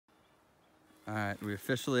All right, we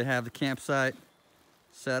officially have the campsite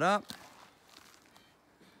set up.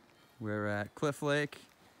 We're at Cliff Lake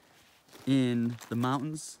in the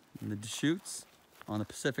mountains, in the Deschutes, on the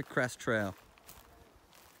Pacific Crest Trail.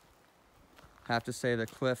 Have to say that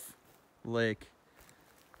Cliff Lake,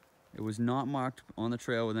 it was not marked on the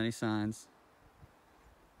trail with any signs.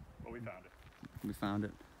 But we found it. We found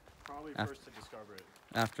it. Probably first to discover it.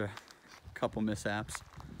 After a couple mishaps.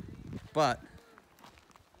 But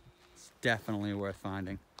it's definitely worth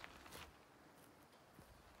finding.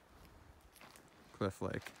 Cliff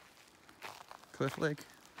Lake. Cliff Lake,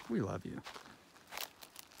 we love you.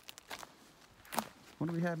 What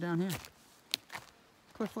do we have down here?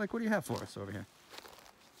 Cliff Lake, what do you have for us over here?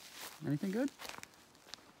 Anything good?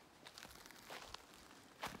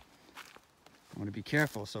 I want to be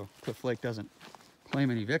careful so Cliff Lake doesn't claim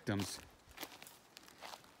any victims.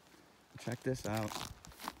 Check this out.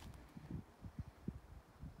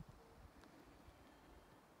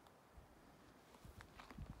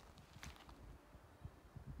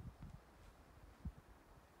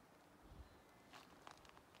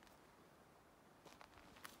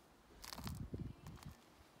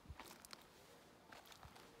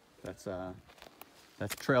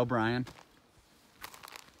 That's Trail Brian.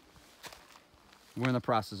 We're in the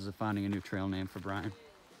process of finding a new trail name for Brian.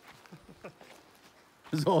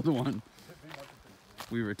 His old one,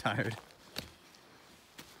 we retired.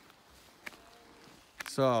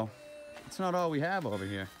 So, it's not all we have over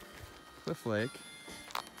here. Cliff Lake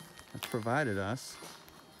has provided us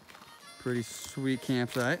a pretty sweet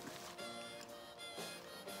campsite.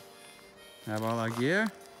 Have all our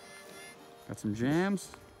gear. Got some jams.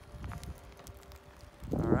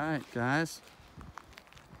 All right, guys.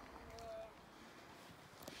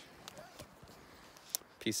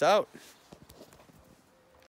 Peace out.